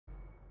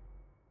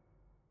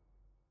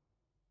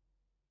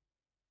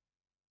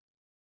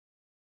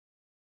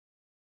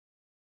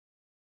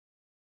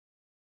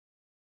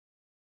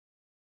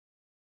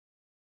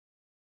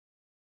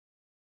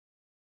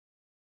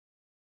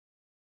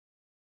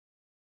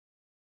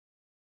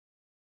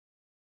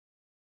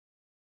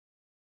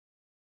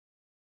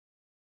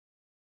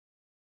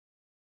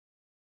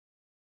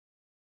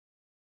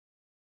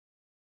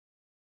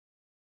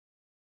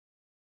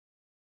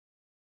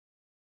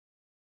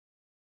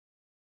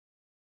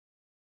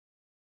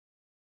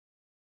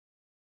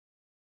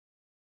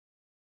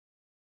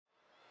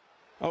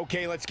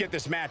Okay, let's get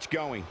this match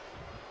going.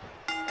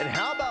 And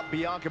how about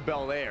Bianca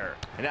Belair?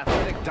 An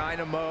athletic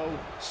dynamo,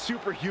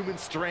 superhuman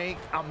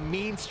strength, a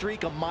mean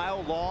streak a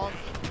mile long.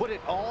 Put it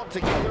all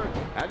together,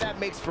 and that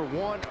makes for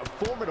one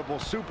formidable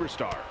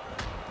superstar.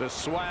 The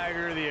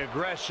swagger, the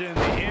aggression,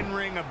 the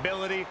in-ring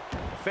ability.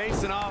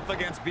 Facing off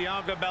against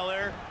Bianca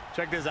Belair.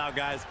 Check this out,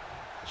 guys.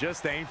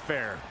 Just ain't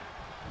fair.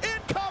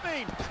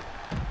 Incoming!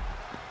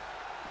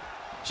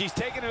 She's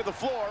taken to the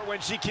floor when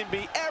she can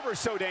be ever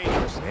so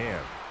dangerous.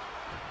 Man.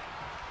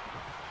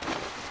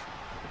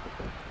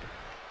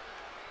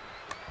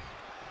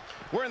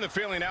 We're in the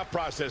feeling out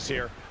process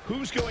here.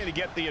 Who's going to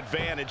get the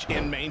advantage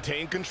and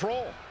maintain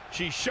control?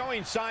 She's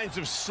showing signs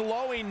of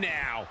slowing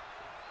now.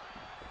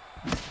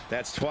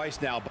 That's twice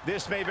now, but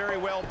this may very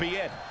well be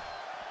it.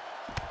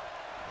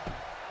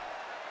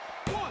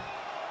 1,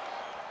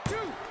 2,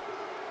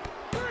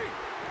 3.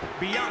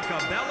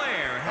 Bianca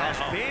Belair has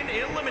been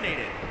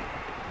eliminated.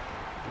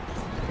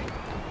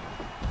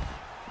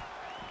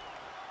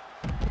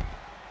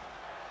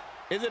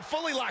 Is it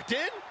fully locked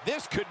in?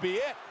 This could be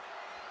it.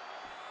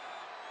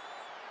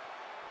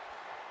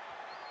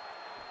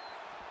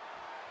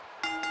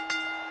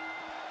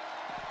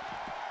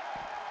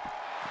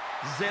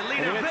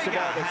 Zelina Vega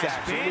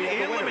has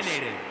been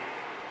eliminated.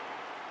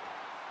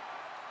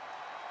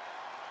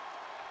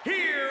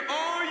 Here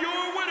are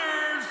your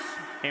winners.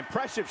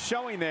 Impressive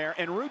showing there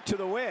en route to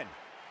the win.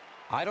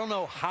 I don't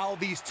know how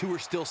these two are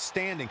still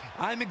standing.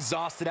 I'm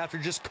exhausted after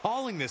just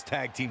calling this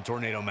tag team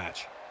tornado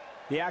match.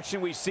 The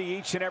action we see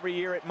each and every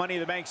year at Money in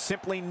the Bank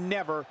simply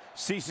never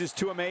ceases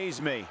to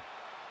amaze me.